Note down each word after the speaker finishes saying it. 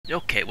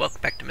Okay,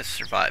 welcome back to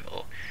Mr.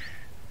 Survival.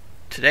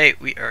 Today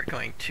we are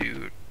going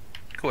to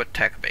go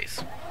attack a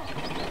base.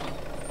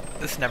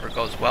 This never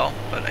goes well,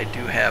 but I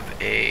do have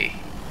a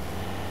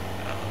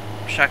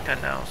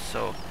shotgun now,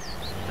 so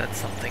that's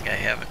something I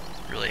haven't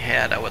really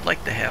had. I would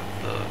like to have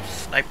the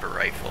sniper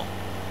rifle,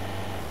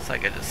 so I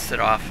could just sit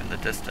off in the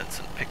distance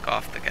and pick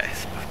off the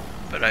guys.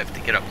 But I have to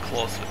get up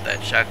close with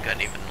that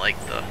shotgun, even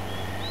like the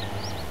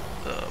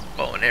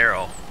bow and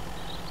arrow.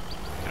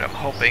 But I'm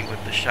hoping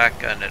with the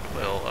shotgun it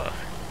will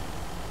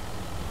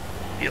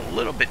be a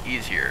little bit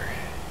easier,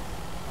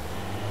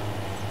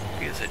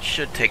 because it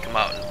should take them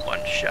out in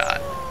one shot.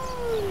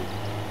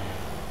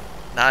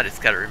 Now I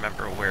just gotta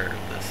remember where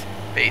this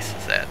base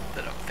is at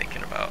that I'm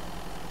thinking about.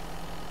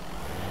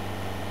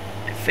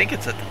 I think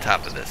it's at the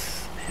top of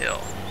this hill.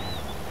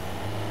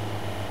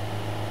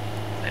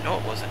 I know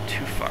it wasn't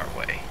too far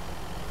away.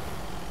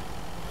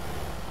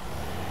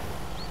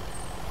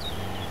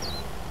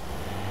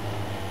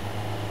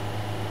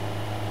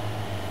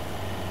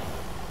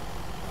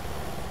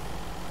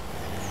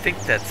 I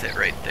think that's it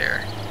right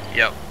there.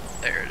 Yep,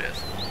 there it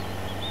is.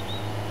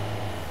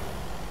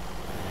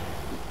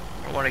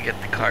 I don't want to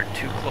get the car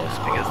too close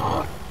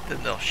because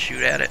then they'll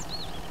shoot at it.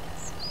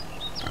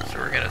 So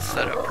we're going to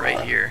set up right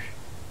here.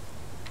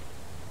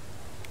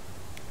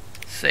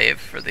 Save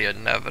for the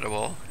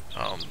inevitable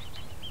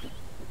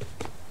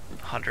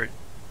 100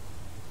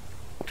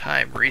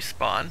 time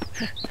respawn.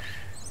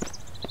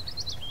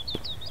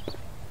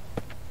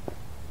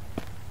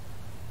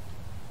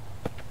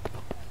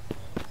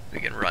 We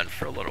can run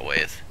for a little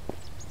ways.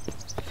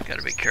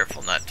 Gotta be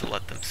careful not to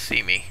let them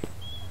see me.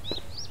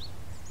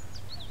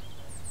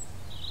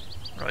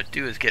 What I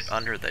do is get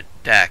under the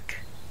deck.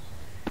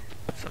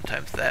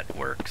 Sometimes that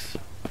works.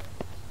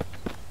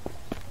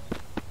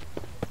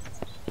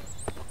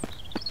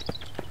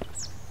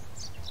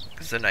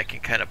 Because then I can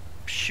kind of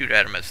shoot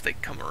at them as they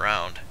come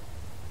around.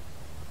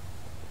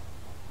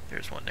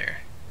 There's one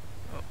there.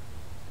 Oh.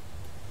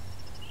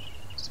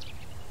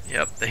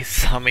 Yep, they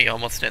saw me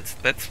almost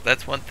instantly.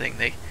 That's one thing.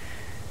 They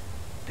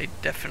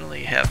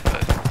definitely have a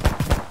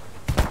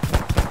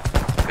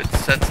good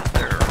sense of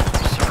their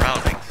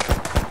surroundings.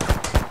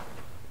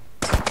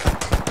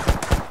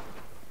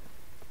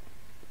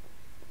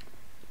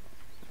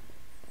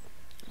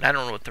 And I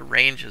don't know what the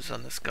range is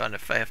on this gun,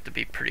 if I have to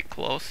be pretty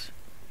close.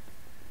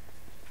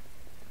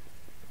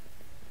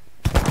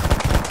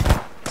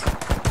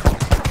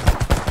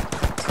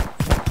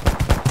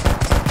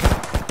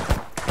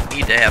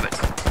 Need to have it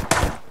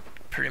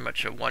pretty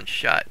much a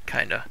one-shot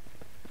kind of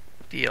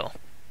deal.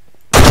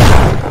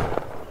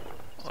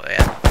 Oh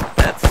yeah,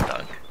 that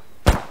stung.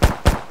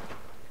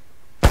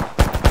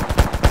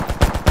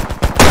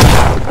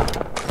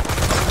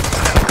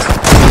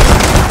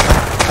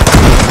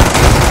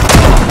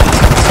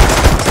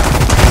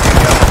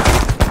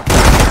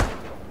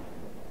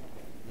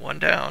 One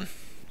down.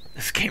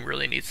 This game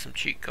really needs some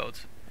cheat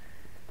codes.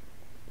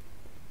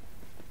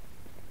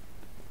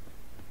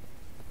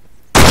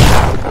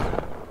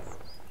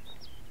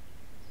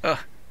 Ugh.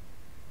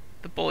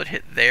 The bullet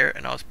hit there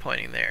and I was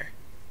pointing there.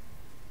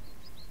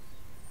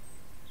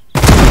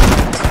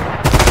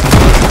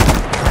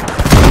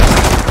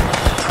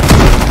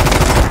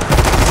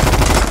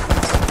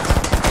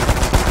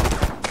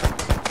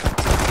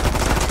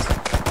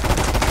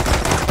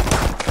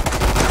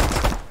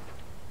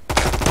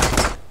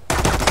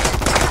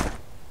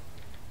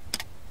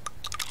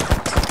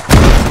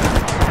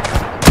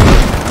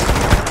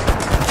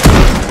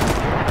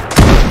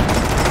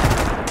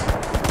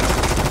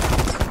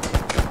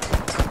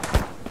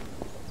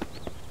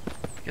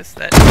 Guess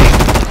that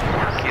doesn't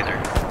work either.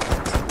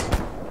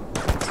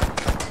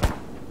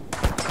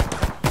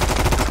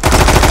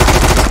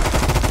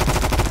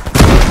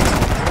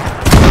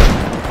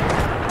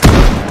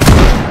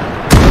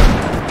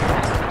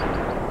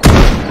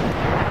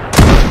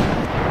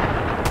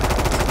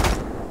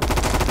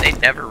 They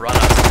never run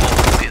out of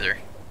bullets either.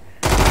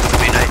 It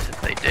would be nice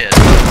if they did. A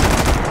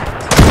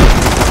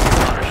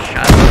lot of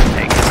shots are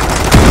taken.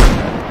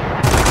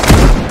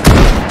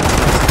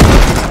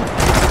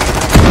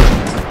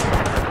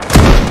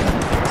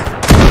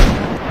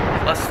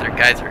 Plus their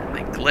guys are,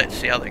 they glitch.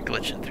 See how they're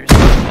glitching through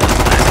stuff all the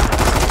time.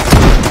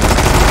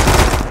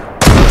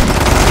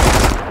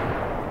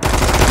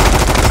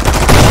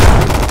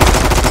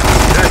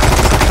 Good. I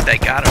think they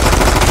got him.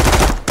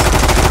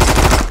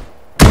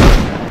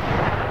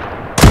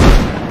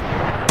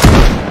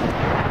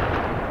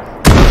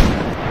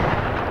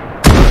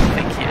 I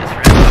think he just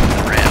ran off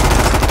the ramp.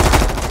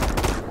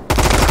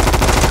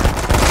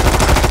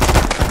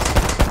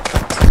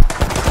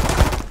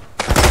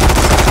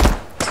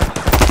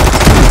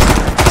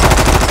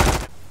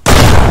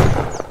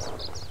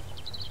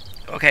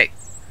 Okay,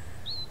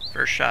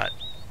 first shot.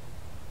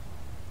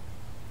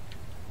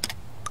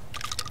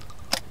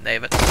 They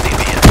haven't seen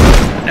me yet.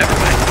 Never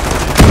mind.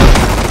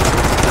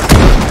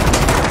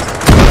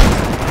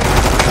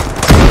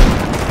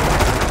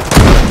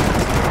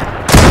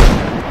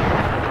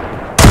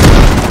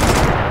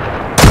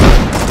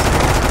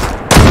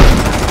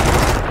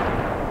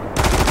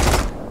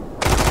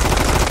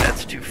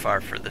 far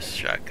for this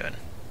shotgun.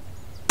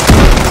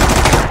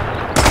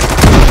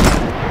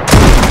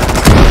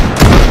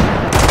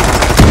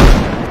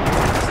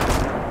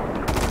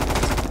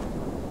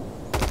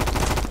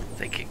 If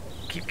they could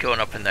keep going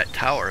up in that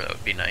tower, that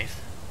would be nice.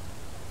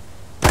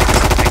 I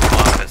can pick them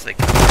off as they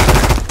come up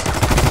there.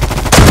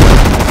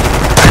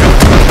 I don't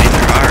believe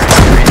there are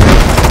any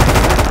either.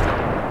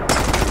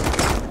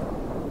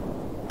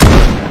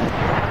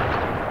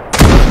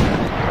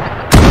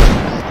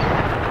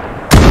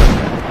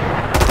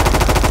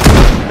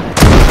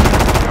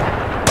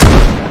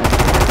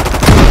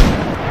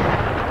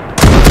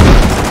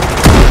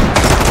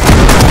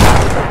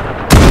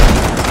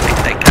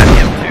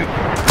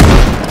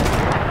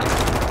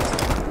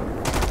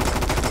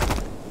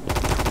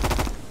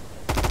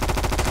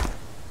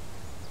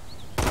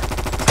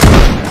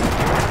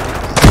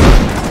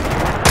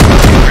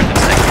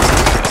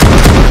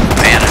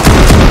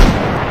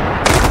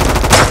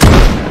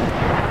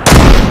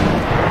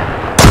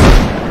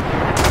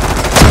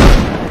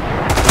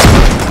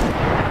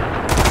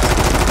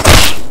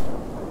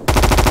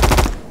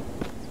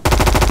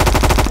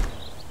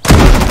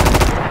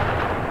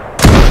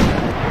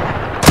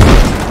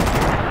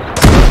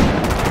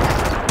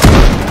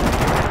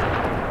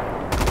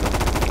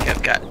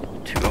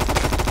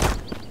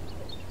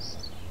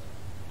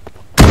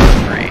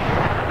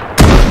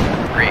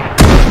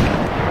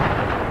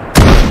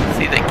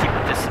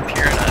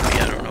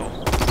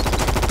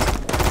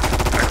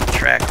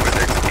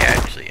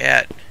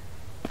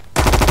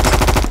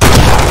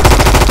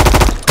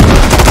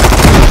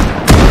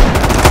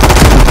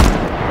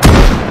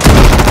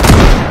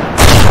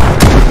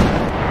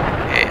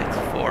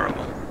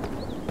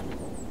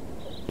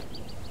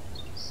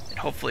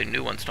 Hopefully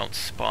new ones don't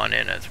spawn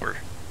in as we're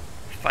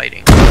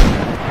fighting. They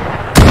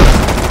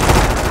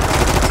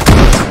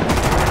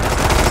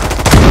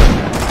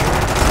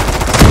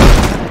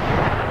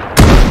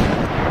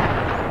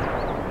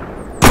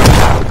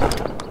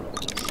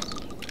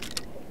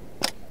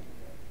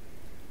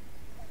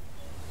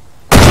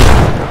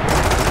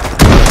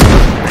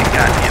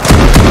got him.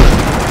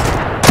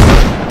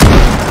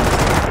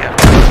 Yeah,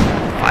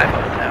 5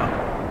 of them now.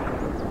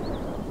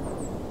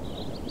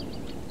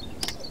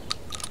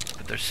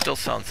 There still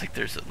sounds like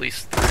there's at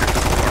least 3 or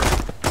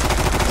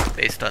 4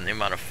 based on the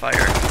amount of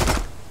fire.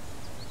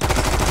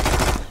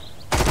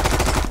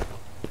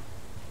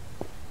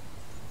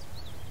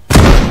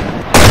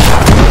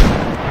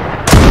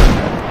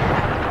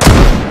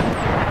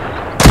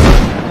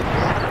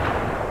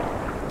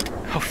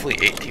 Hopefully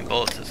 18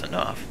 bullets is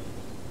enough.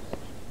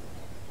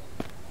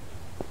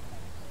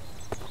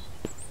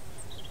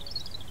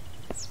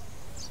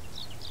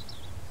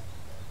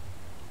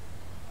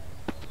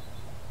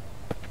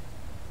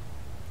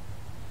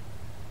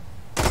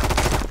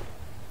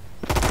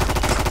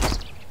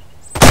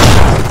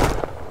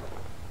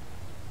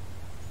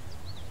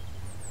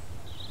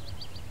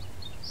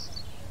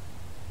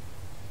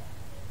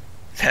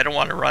 I don't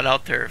want to run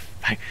out there.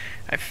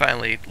 I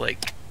finally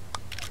like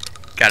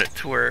got it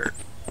to where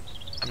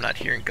I'm not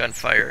hearing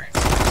gunfire.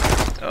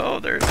 Oh,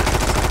 there's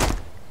it.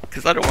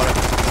 Because I don't want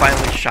to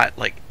finally shot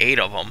like 8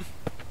 of them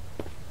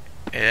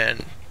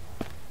and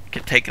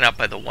get taken out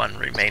by the one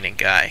remaining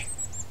guy.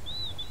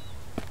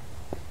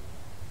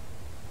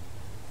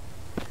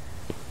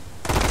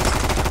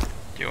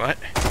 Do you know what?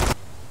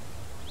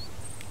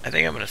 I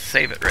think I'm going to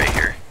save it right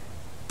here.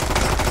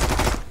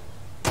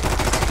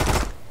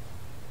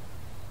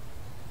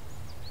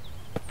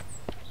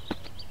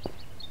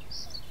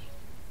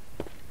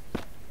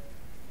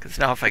 Because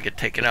now if I get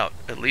taken out,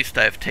 at least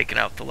I have taken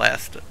out the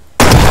last.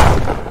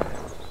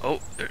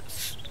 Oh,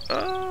 there's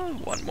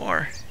one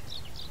more.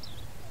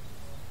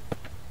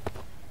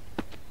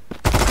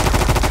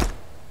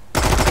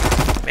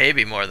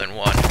 Maybe more than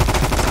one.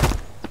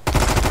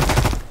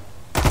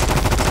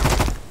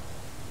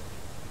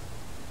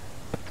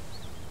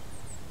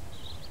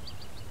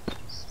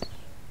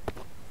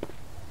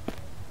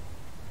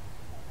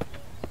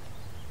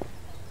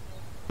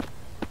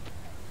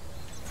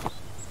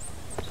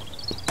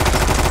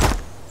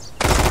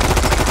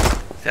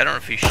 I don't know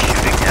if he's shooting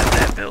at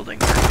that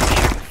building or if he's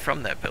shooting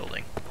from that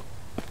building.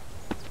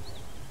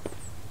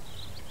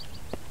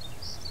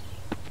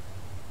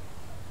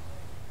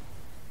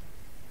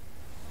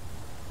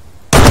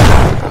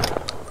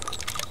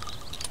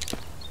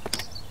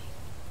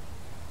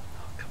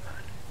 Oh, come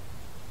on.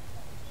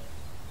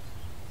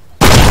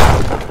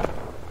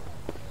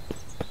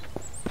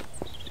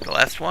 The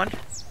last one?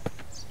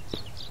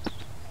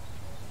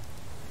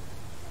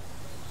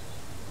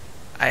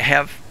 I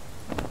have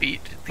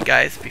beat the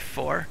guys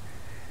before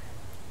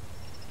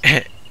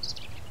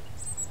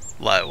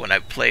when I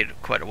played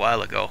quite a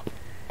while ago,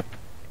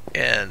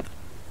 and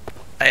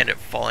I ended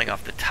up falling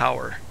off the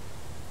tower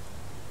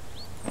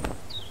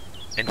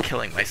and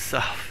killing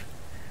myself.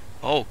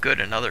 Oh good,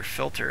 another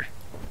filter.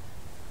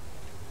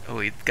 Oh,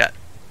 they've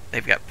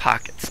got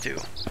pockets too.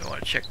 I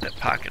want to check the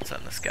pockets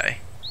on this guy.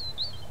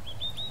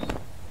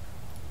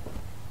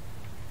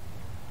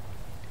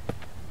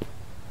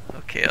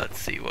 Okay, let's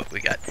see what we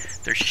got.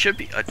 There should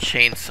be a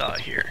chainsaw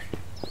here.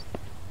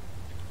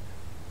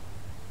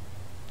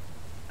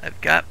 I've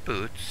got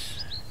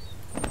boots.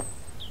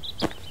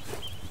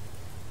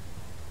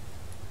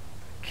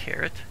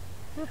 Carrot.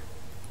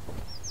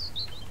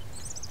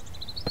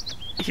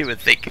 You would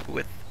think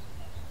with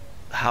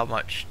how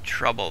much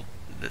trouble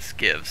this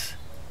gives,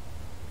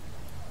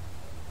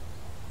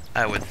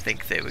 I would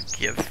think they would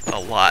give a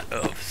lot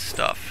of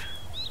stuff.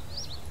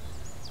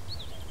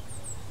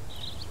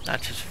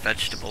 Not just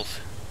vegetables.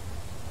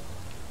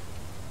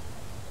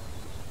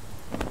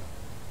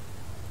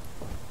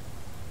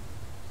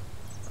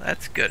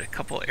 That's good. A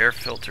couple air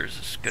filters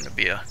is going to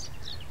be a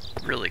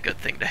really good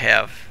thing to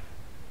have.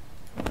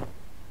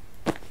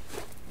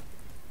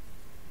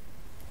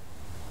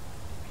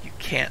 You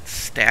can't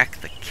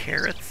stack the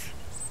carrots.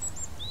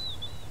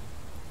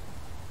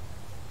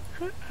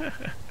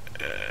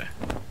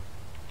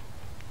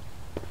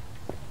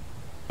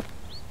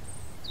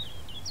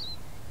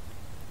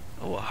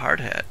 Oh, a hard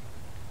hat.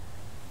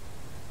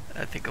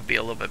 I think it'll be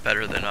a little bit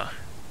better than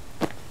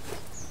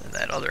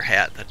that other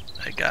hat that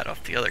I got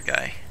off the other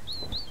guy.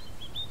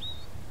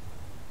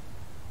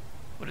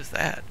 What is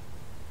that?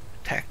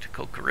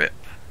 Tactical grip.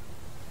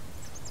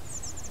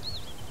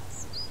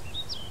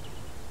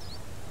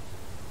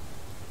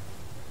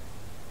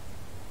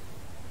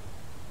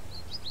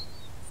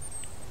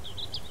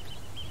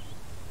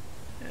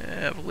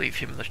 I will leave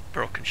him the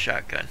broken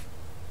shotgun.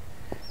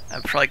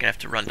 I'm probably gonna have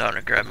to run down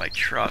and grab my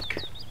truck.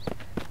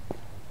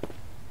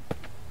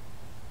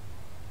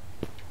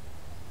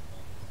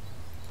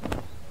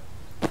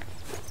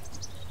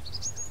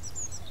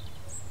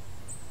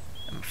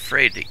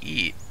 Afraid to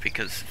eat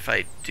because if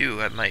I do,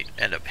 I might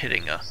end up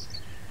hitting a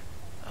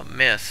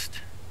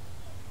mist.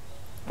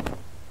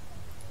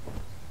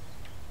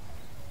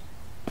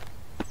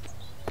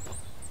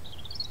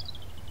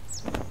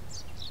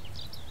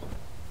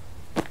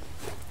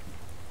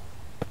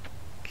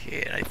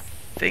 Okay, and I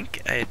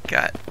think I had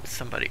got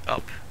somebody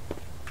up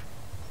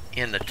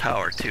in the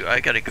tower too. I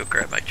gotta go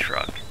grab my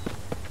truck.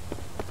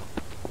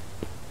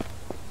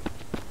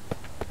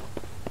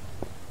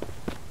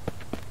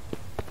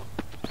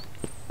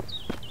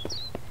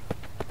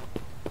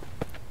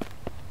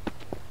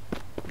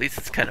 At least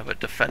it's kind of a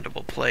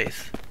defendable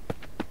place.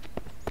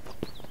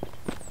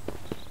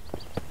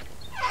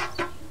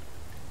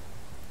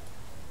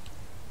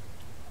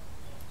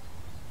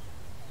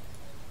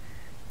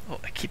 Oh,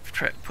 I keep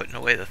putting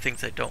away the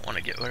things I don't want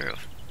to get rid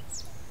of.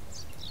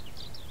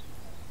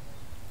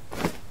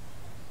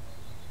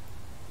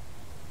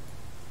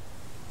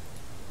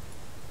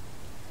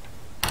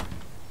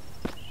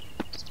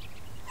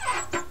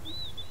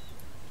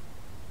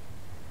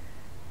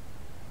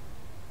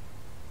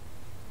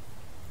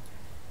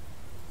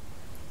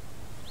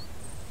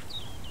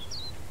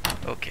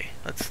 Okay,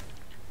 let's...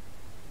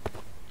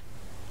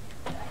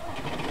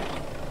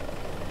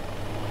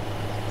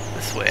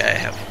 This way I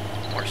have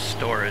more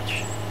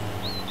storage.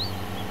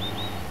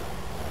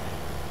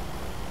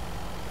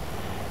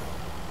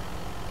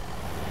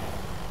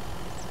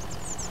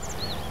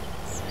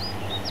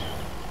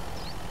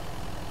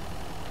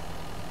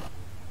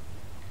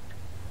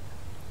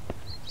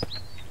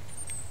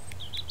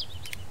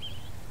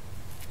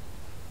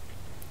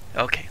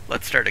 Okay,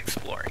 let's start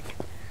exploring.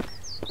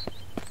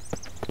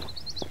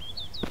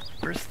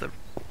 Where's the...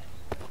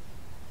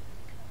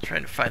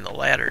 Trying to find the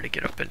ladder to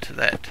get up into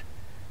that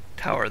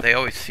tower. They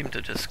always seem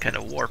to just kind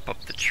of warp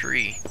up the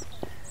tree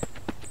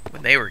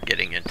when they were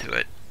getting into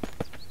it.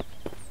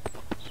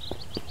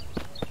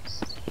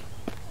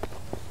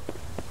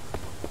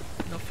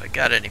 I don't know if I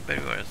got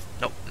anybody.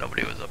 Nope,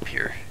 nobody was up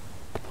here.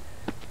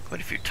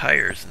 Quite a few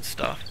tires and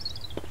stuff.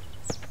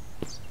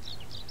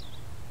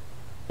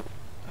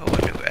 Oh,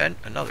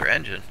 another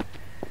engine.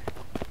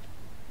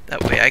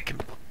 That way I can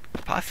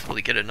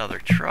possibly get another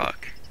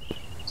truck.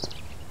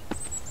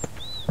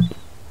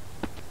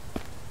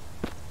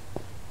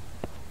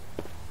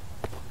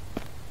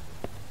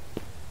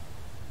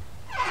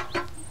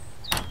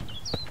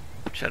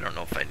 Which I don't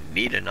know if I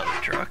need another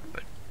truck,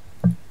 but...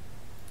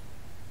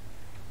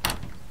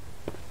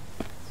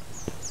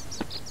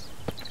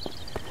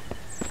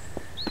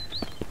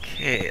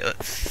 Okay,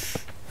 let's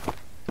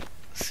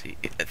see.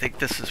 I think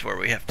this is where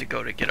we have to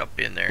go to get up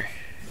in there.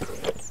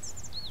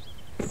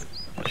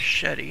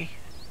 Machete.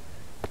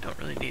 Don't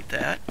really need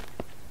that.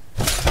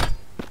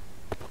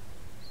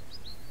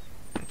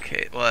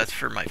 Okay, well that's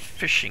for my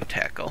fishing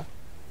tackle.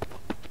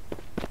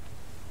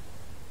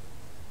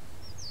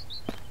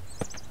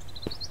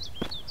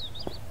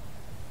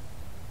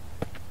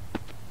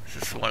 This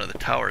is one of the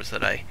towers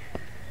that I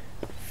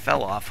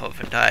fell off of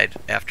and died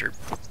after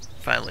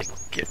finally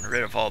getting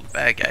rid of all the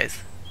bad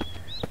guys.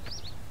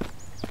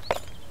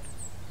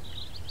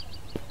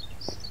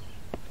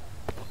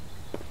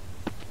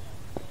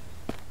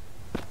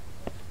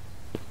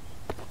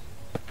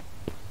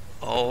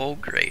 Oh,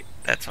 great.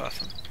 That's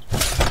awesome.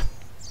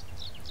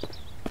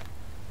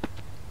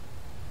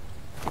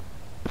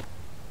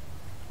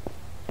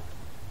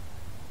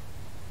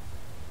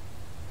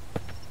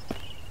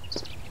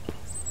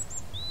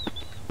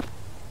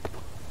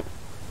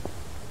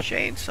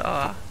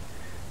 Chainsaw.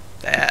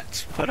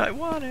 That's what I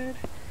wanted.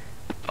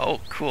 Oh,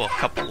 cool. A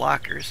couple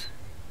lockers.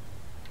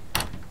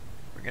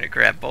 We're going to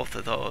grab both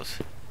of those.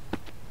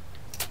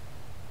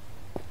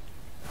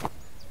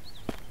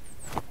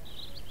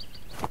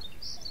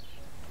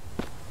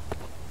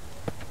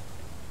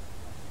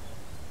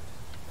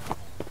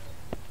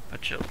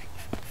 Bunch of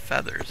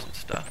feathers and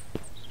stuff.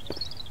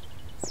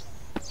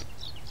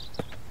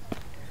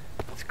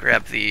 Let's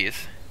grab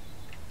these.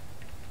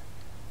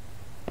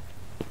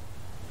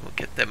 We'll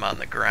get them on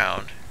the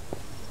ground.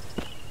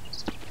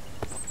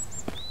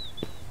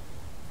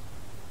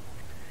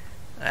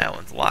 That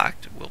one's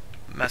locked. We'll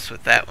mess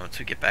with that once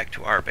we get back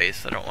to our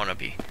base. I don't want to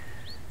be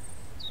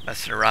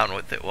messing around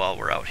with it while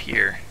we're out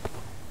here,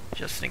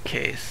 just in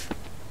case.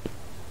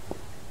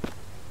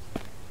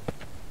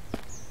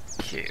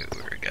 Okay,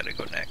 we're gonna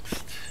go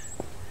next.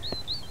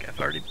 I've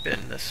already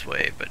been this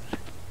way, but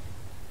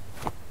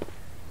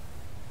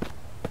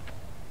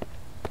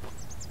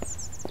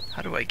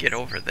how do I get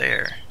over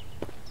there?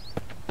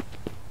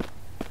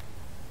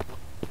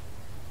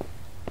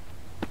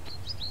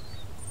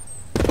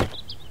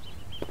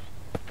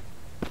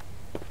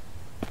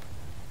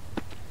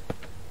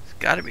 There's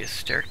gotta be a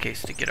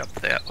staircase to get up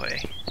that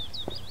way.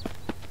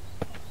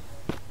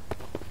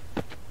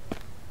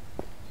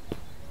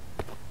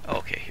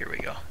 Okay, here we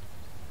go.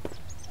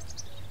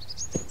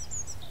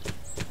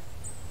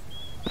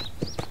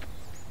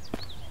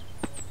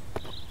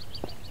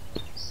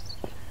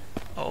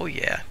 Oh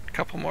yeah, a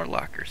couple more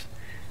lockers.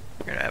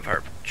 We're gonna have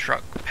our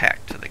truck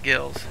packed to the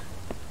gills.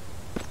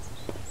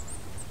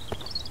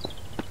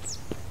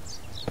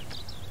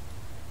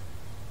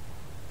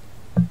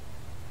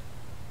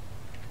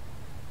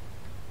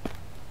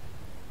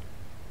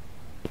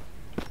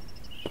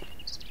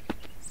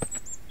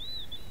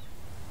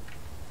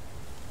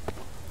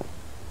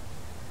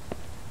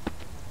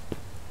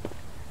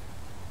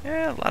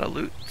 Yeah, a lot of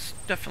loot. It's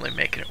definitely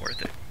making it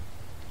worth it.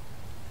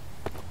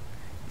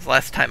 The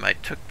last time I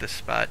took this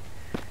spot,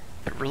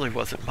 there really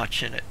wasn't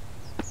much in it.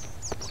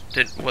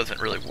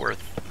 Wasn't really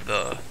worth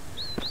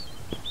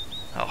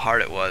how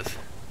hard it was.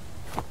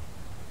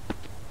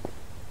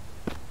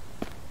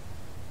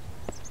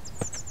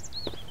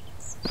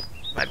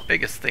 My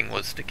biggest thing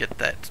was to get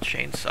that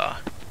chainsaw.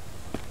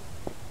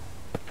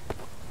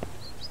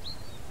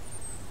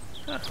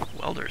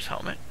 Welder's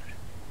helmet.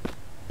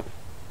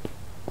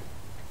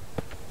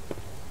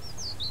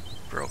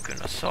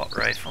 Broken assault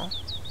rifle.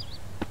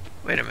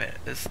 Wait a minute,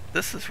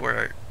 this is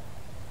where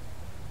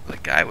the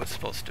guy was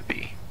supposed to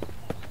be.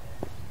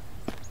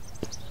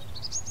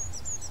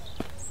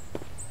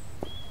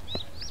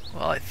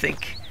 Well, I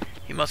think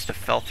he must have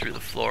fell through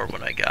the floor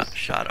when I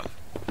shot him.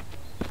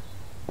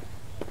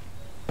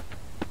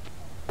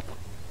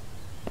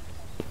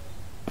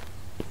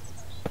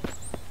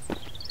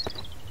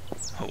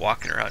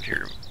 Walking around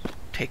here,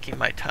 taking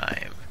my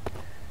time.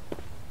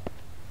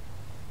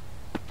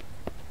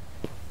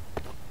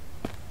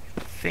 I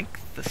think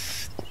the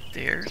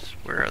stairs,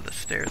 where are the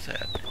stairs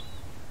at?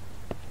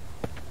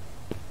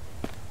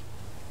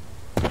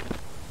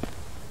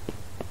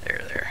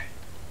 There.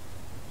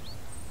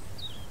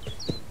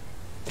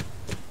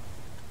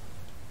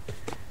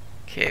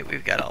 Okay,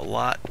 we've got a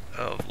lot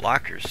of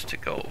lockers to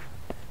go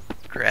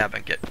grab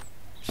and get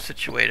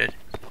situated.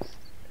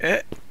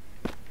 Okay.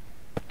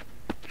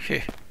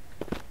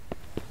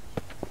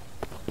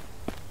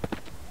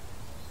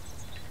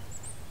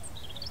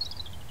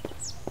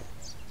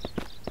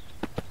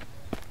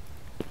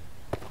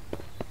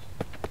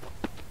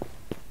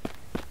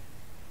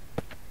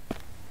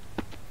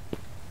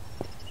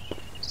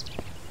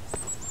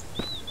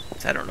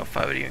 I don't know if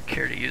I would even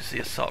care to use the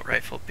assault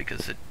rifle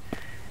because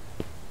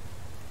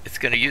it's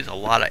going to use a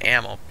lot of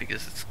ammo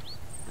because it's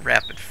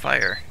rapid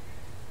fire.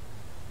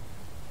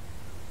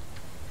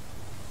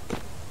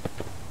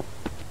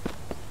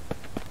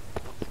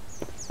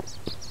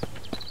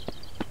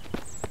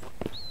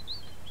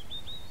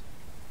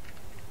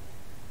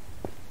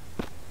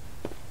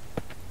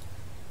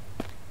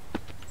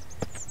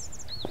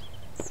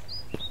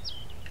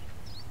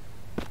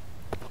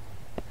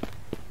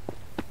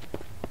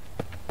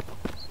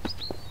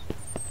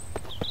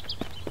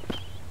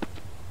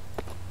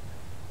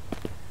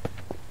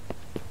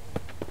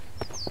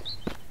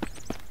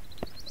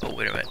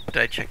 Wait a minute, did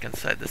I check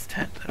inside this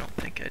tent? I don't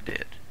think I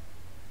did.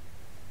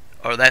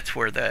 Oh, that's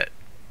where that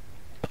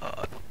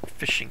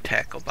fishing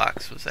tackle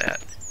box was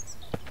at.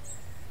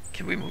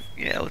 Can we move?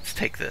 Yeah, let's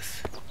take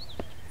this.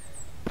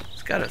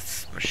 It's got a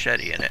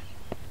machete in it.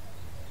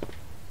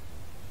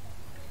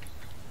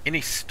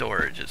 Any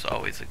storage is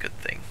always a good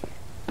thing.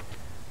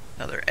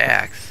 Another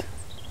axe.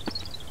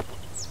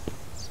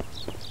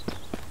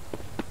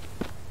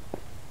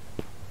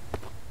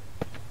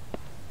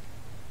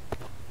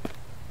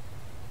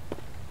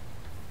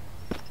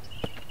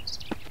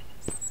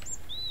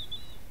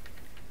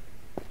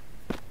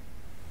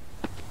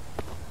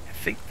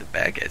 I think the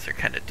bad guys are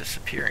kind of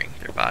disappearing.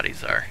 Their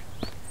bodies are.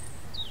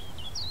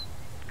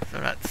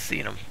 I'm not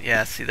seeing them.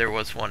 Yeah, see, there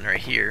was one right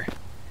here.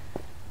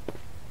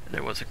 And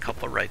there was a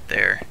couple right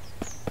there.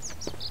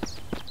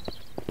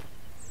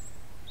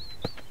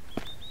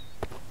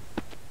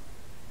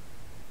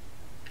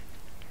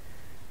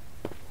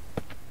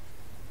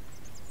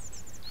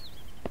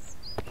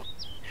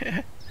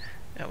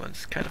 That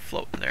one's kind of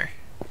floating there.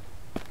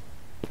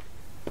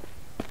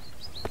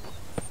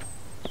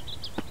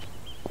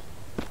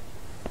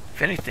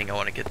 If anything, I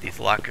want to get these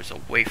lockers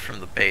away from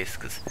the base,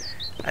 because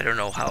I don't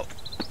know how,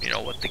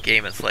 what the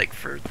game is like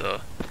for the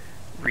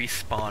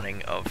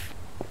respawning of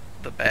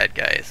the bad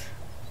guys.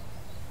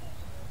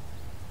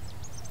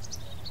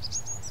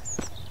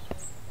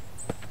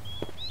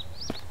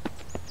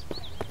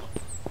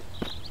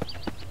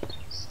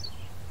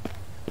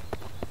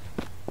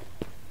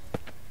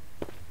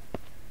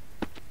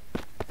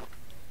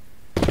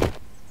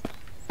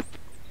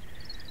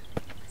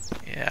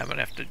 Yeah, I'm gonna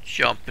have to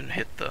jump and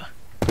hit the...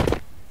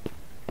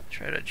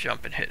 Try to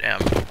jump and hit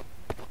M.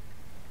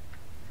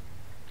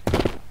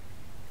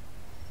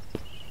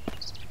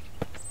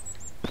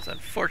 Because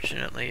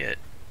unfortunately it...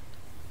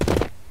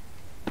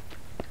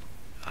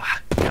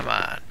 come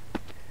on.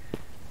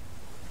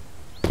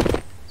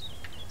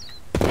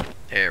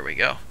 There we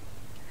go.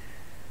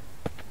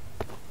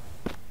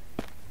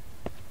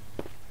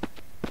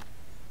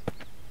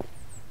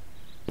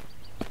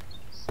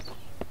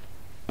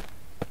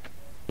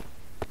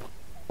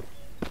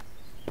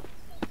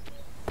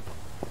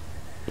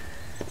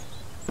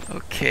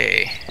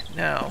 Okay,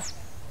 now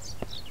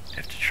I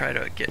have to try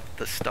to get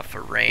the stuff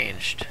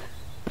arranged.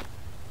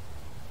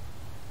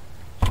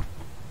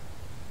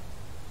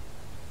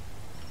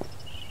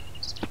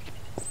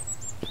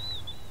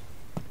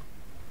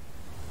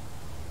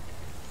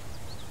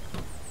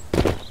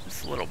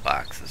 This little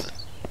box isn't.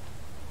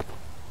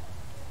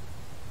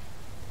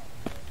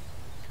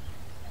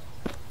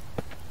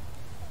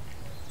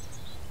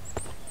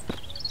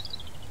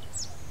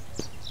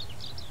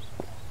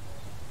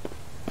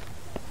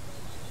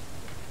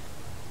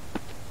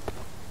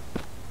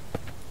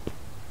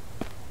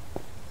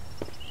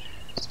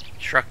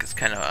 Truck is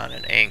kind of on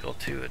an angle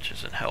too, which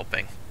isn't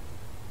helping.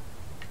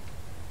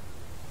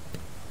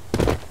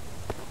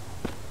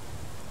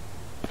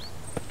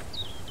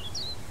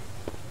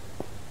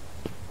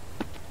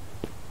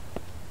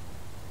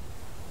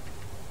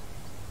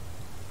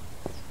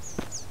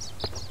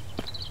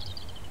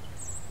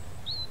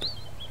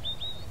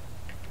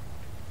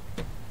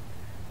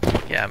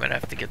 Yeah, I'm gonna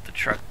have to get the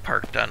truck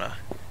parked on a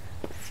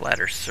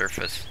flatter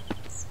surface.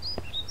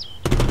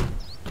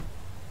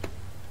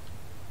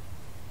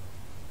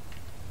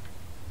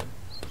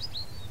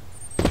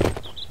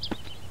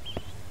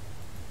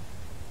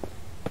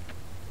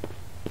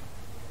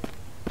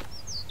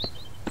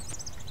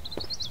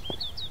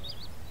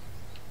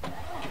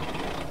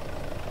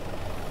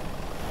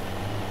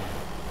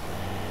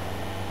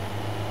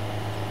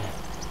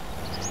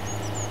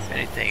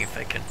 Anything, if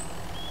I can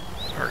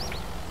park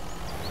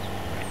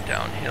right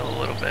downhill a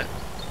little bit,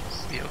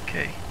 be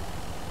okay.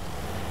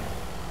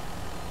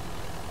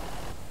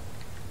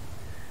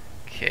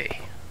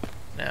 Okay,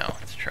 now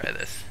let's try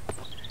this.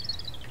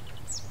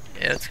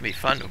 Yeah, it's gonna be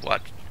fun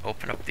to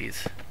open up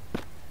these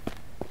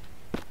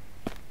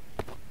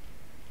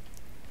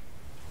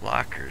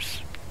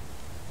lockers.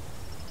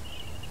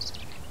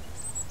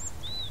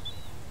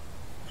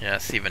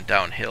 Yes, even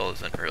downhill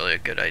isn't really a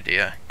good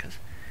idea, because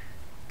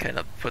kind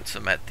of puts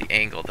them at the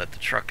angle that the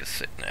truck is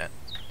sitting at.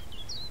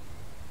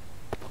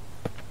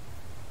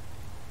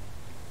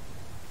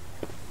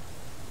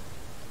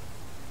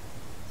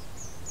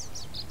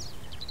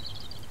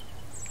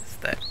 Guess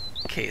that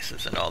case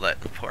isn't all that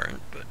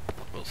important, but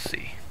we'll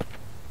see.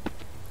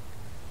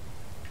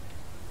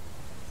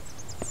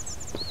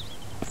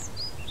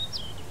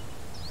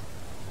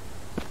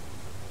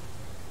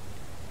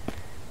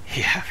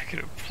 Yeah, I'm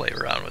gonna play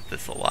around with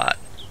this a lot.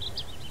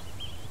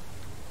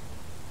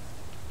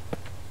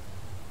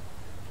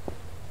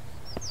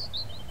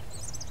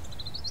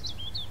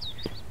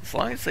 As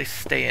long as they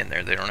stay in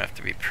there, they don't have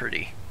to be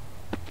pretty.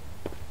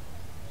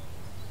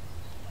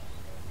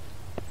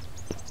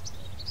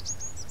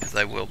 Because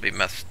I will be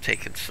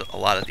taking a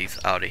lot of these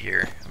out of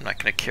here. I'm not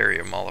going to carry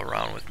them all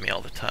around with me all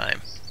the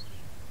time.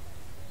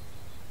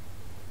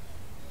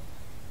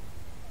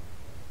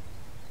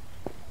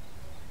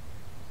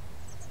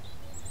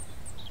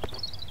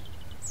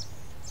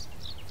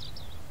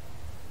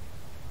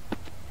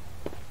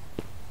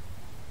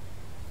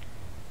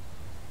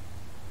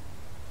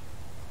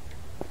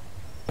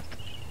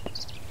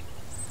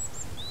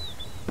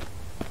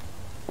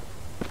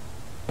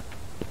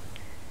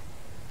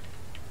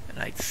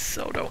 I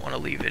so don't want to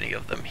leave any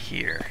of them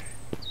here.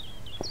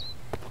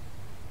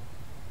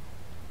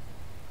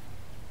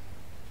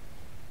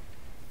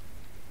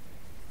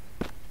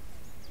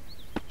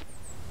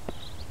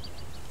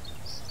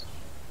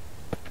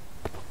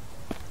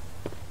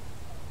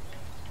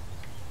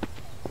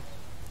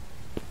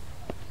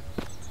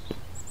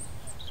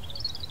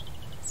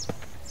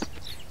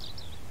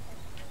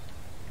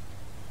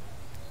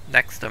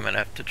 Next I'm going to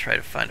have to try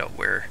to find out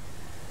where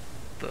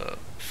the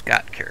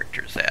Scott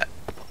character's at.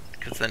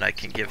 Because then I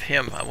can give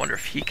him, I wonder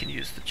if he can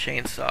use the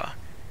chainsaw.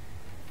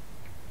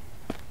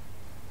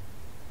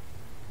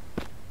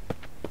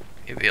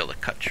 He'll be able to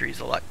cut trees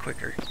a lot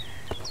quicker.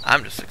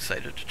 I'm just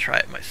excited to try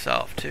it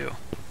myself too.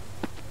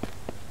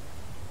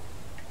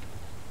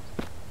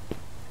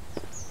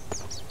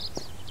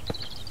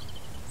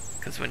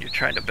 when you're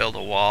trying to build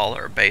a wall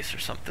or a base or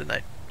something,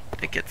 that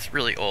it gets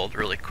really old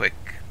really quick.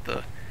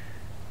 The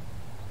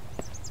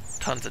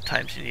tons of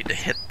times you need to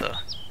hit the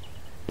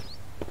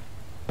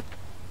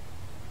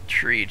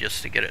tree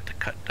just to get it to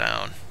cut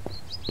down.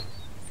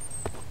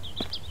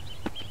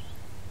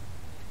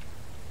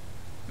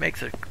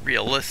 Makes it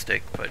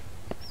realistic, but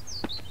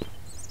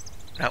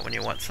not when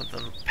you want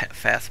something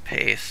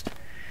fast-paced.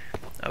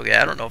 Okay,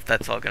 I don't know if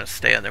that's all going to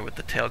stay on there with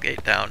the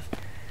tailgate down,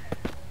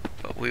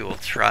 but we will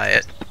try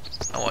it.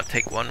 I want to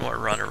take one more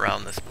run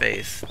around this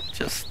base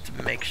just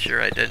to make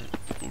sure I didn't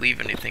leave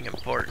anything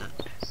important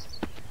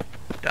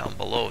down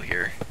below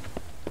here.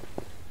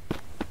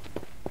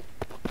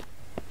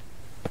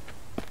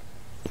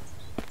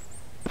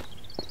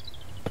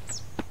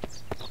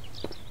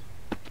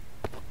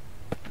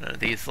 None of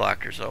these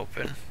lockers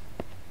open.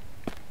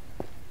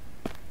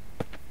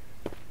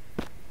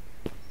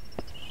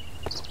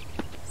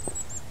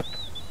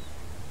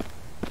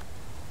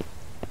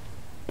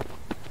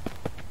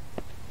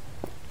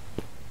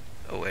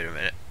 Oh, wait a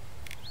minute.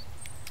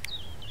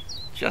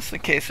 Just in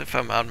case if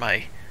I'm on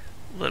my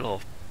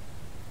little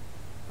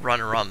run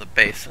around the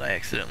base and I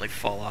accidentally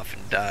fall off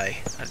and die,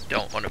 I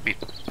don't want to be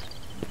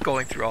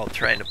going through all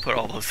trying to put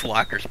all those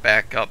lockers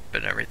back up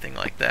and everything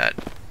like that.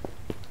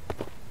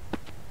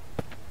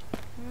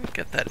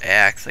 Get that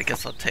axe, I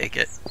guess I'll take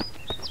it.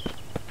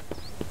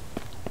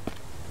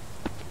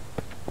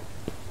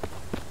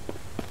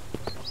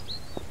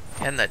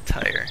 And that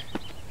tire.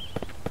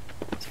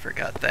 Just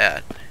forgot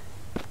that.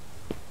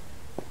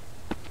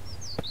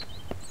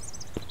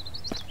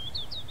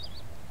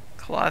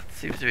 Cloth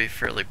seems to be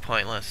fairly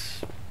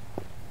pointless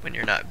when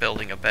you're not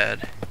building a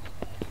bed,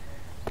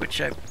 which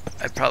I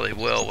probably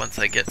will once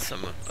I get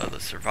some of the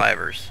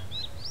survivors.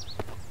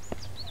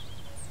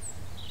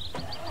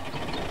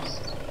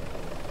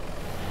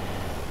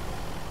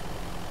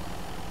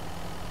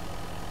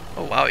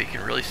 Oh wow, you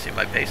can really see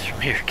my base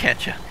from here,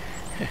 can't you?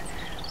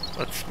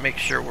 Let's make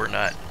sure we're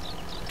not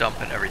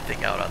dumping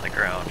everything out on the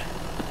ground.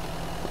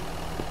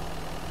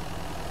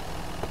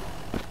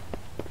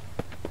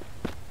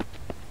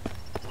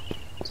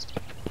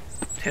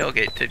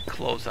 Tailgate did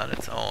close on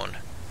its own.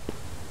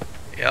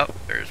 Yep,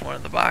 there's one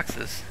of the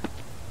boxes.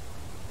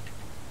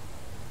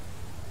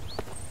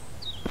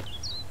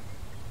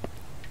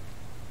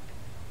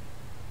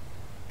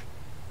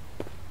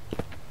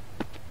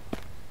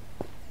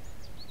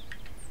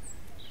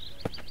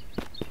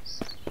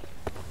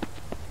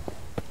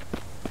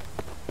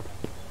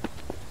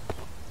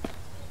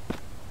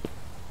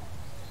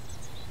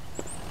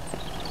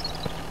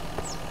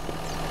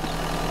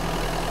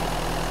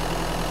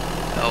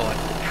 Oh, I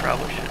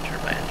probably should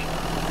turn my engine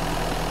on.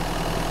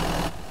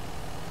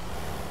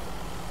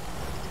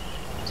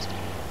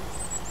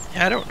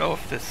 Yeah, I don't know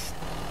if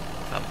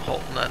I'm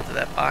holding onto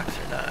that box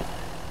or not.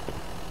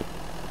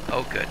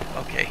 Oh good,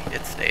 okay,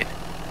 it stayed.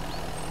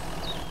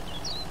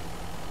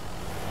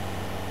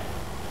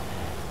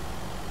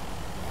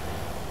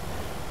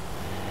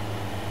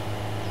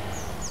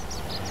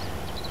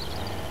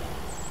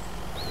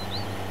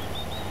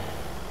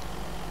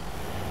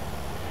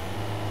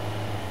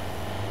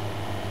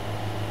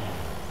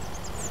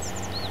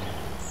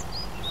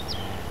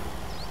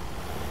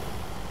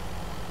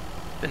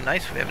 Been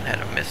nice we haven't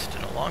had a mist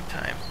in a long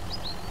time.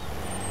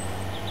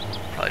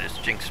 Probably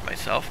just jinxed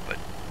myself, but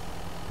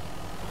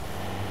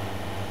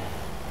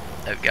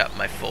I've got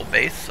my full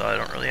base, so I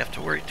don't really have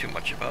to worry too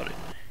much about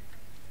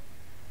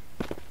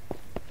it.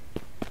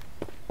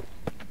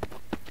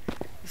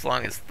 As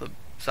long as the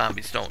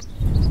zombies don't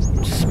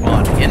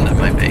spawn into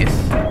my base.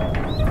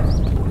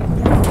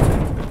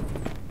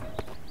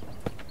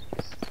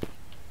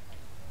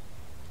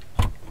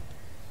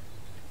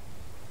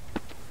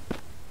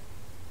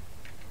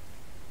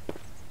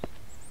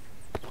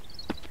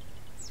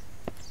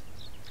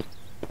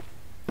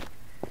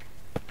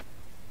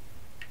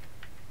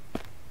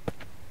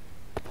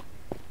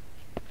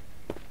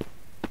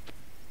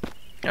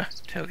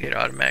 Tailgate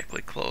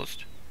automatically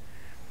closed.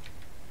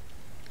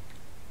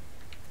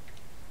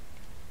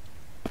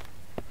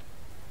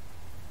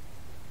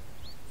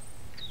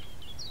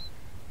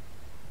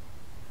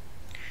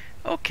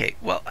 Okay,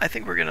 well, I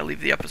think we're going to leave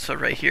the episode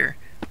right here.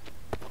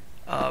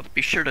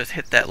 Be sure to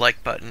hit that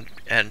like button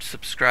and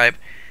subscribe.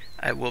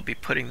 I will be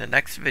putting the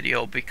next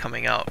video be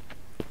coming out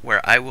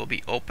where I will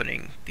be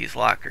opening these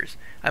lockers.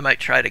 I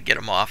might try to get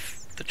them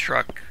off the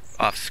truck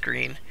off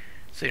screen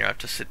so you don't have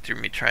to sit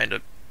through me trying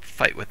to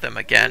fight with them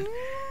again.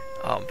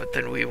 But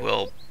then we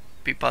will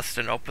be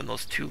busting open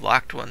those two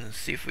locked ones and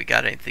see if we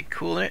got anything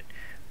cool in it.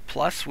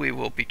 Plus we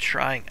will be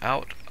trying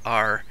out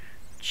our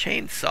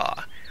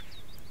chainsaw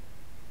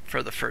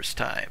for the first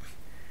time.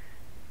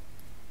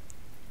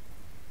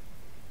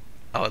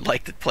 I would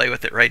like to play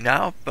with it right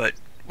now, but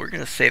we're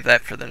going to save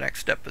that for the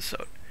next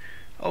episode.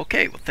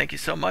 Okay, well thank you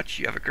so much.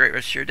 You have a great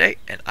rest of your day,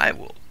 and I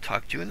will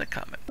talk to you in the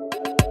comments.